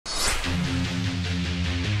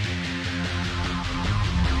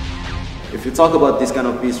If you talk about this kind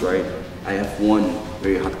of piece, right, I have one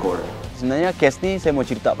very hardcore. Sebenarnya case ni saya mau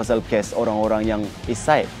cerita pasal case orang-orang yang east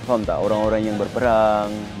side, faham tak? Orang-orang yang berperang,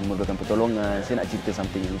 memerlukan pertolongan. Saya nak cerita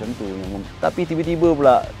something yang macam tu. Tapi tiba-tiba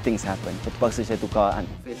pula things happen. Terpaksa saya tukar.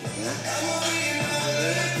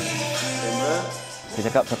 Saya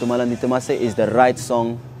cakap Satu Malam di Temasek is the right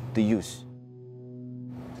song to use.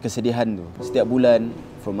 Kesedihan tu. Setiap bulan,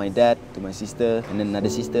 from my dad to my sister and then another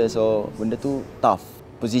sister. So benda tu tough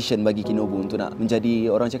position bagi Khenobu untuk nak menjadi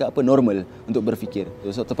orang cakap apa normal untuk berfikir.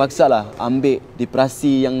 So terpaksa lah ambil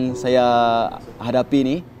depresi yang saya hadapi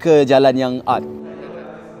ni ke jalan yang art.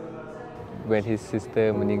 When his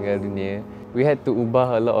sister meninggal dunia, we had to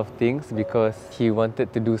ubah a lot of things because he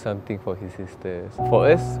wanted to do something for his sister. For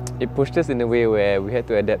us, it pushed us in a way where we had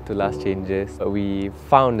to adapt to last changes. But we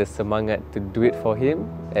found the semangat to do it for him,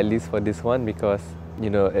 at least for this one, because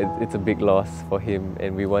you know it's a big loss for him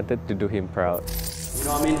and we wanted to do him proud. You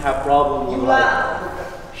know what I mean? Have problem you like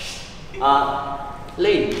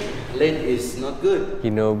lane is not good.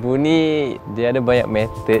 Khenobu ni dia ada banyak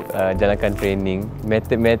method jalankan training.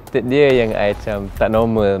 Method dia yang macam tak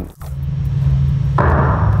normal.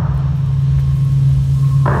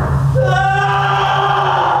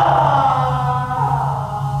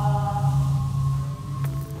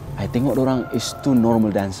 I tengok orang is too normal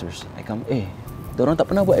dancers. I come, dorang tak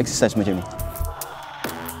pernah buat exercise macam ni.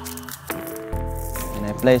 And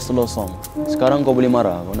I play slow song. Sekarang kau boleh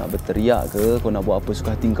marah, kau nak berteriak ke, kau nak buat apa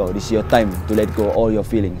suka hati kau. This is your time to let go all your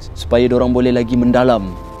feelings. Supaya dorang boleh lagi mendalam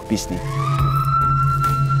piece ni.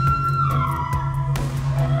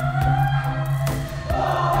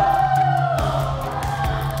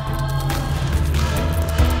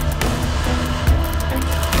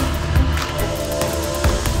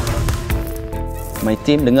 My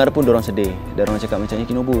team dengar pun dorang sedih. Dorang cakap macam ni,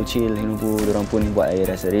 Khenobu chill, Khenobu. Dorang pun buat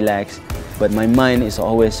saya rasa relax. But my mind is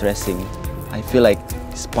always racing. I feel like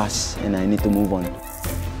it's past and I need to move on.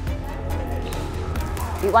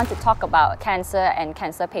 We want to talk about cancer and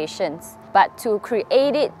cancer patients. But to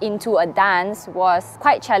create it into a dance was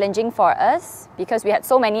quite challenging for us because we had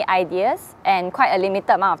so many ideas and quite a limited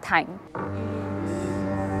amount of time.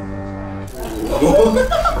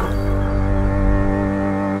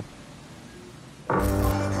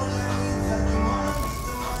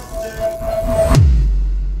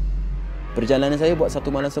 Perjalanan saya buat Satu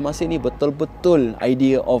Malam Semasik ni betul-betul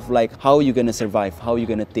idea of like how you gonna survive, how you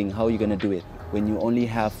gonna think, how you gonna do it when you only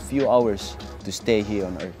have few hours to stay here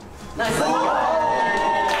on earth.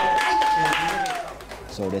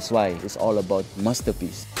 So that's why it's all about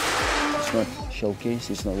masterpiece. It's not showcase,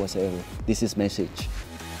 it's not whatsoever. This is message.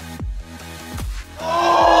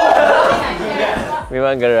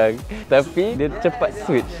 Memang garang. Tapi dia cepat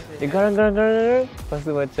switch. Dia garang. Lepas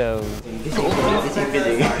tu macam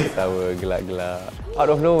ketawa gelak-gelak. Out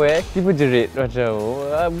of nowhere, tiba jerit macam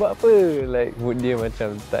buat apa? Like mood dia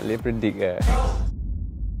macam tak boleh predict lah.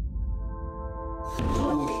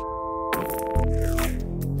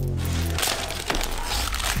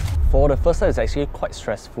 For the first time, it's actually quite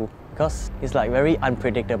stressful because it's like very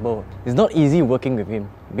unpredictable. It's not easy working with him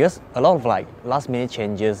because a lot of like last-minute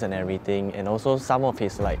changes and everything, and also some of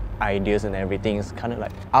his like ideas and everything is kind of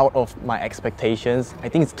like out of my expectations. I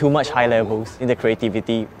think it's too much high levels. In the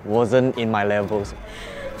creativity wasn't in my levels.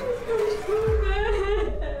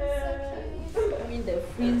 I mean, the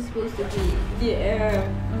freeze supposed to be the air.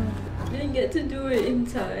 Didn't get to do it in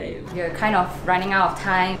time. You're kind of running out of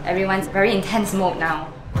time. Everyone's very intense mode now.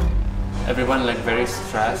 Everyone like very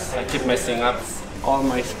stressed. I keep messing up. All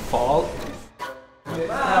my fault. You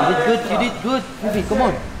did good. Vivi, come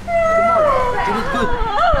on. You did good.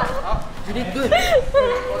 You did good.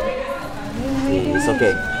 It's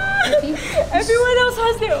okay. Everyone else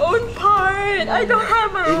has their own part. I don't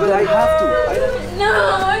have my own But I have to.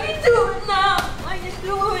 No, I can do it now. I can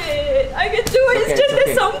do it. I can do it. It's just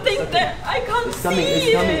there's something that I can't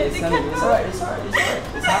see. It's alright. It's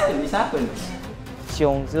happened. 希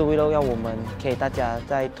望是为了让我们可以大家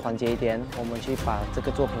再团结一点，我们去把这个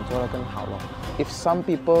作品做得更好了。If some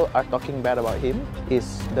people are talking bad about him,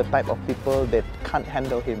 is the type of people that can't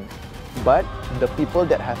handle him. But the people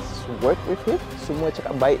that has worked with him, semua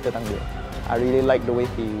cakap baik tentang dia. I really like the way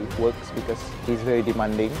he works because he's very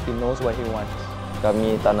demanding. He knows what he wants.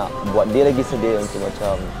 Kami tak nak buat dia lagi sedih untuk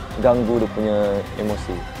macam ganggu dia punya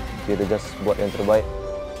emosi. Kita just buat yang terbaik.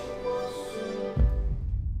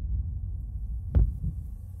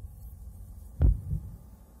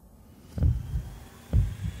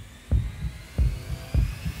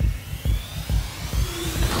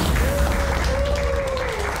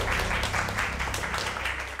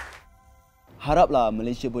 haraplah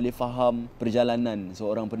Malaysia boleh faham perjalanan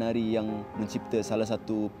seorang penari yang mencipta salah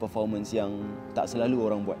satu performance yang tak selalu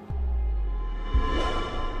orang buat.